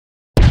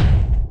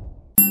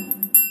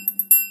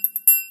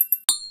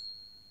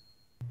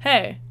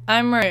Hey,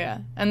 I'm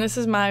Maria, and this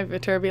is my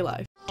Viterbi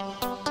life.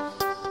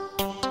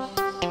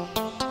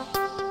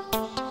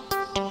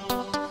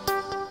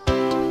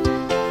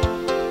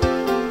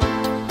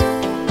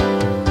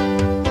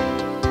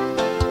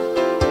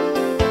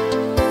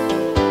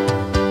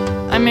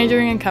 I'm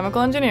majoring in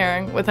chemical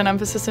engineering with an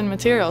emphasis in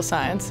materials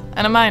science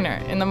and a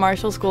minor in the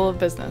Marshall School of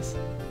Business.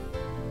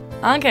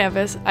 On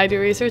campus, I do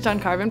research on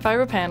carbon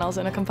fiber panels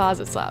in a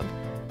composites lab.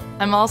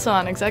 I'm also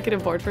on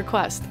executive board for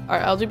Quest, our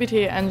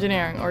LGBT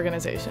engineering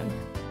organization.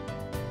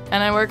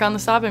 And I work on the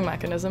stopping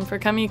mechanism for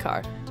Chem-E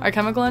Car, our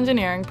chemical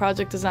engineering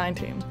project design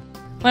team.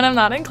 When I'm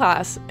not in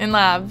class, in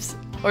labs,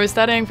 or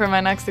studying for my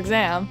next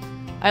exam,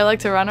 I like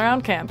to run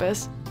around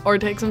campus or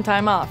take some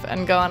time off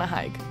and go on a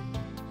hike.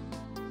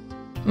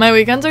 My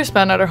weekends are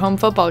spent at our home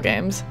football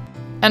games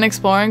and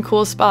exploring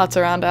cool spots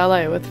around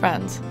LA with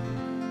friends.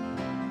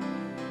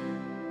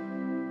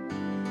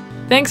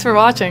 Thanks for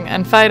watching,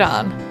 and fight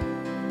on!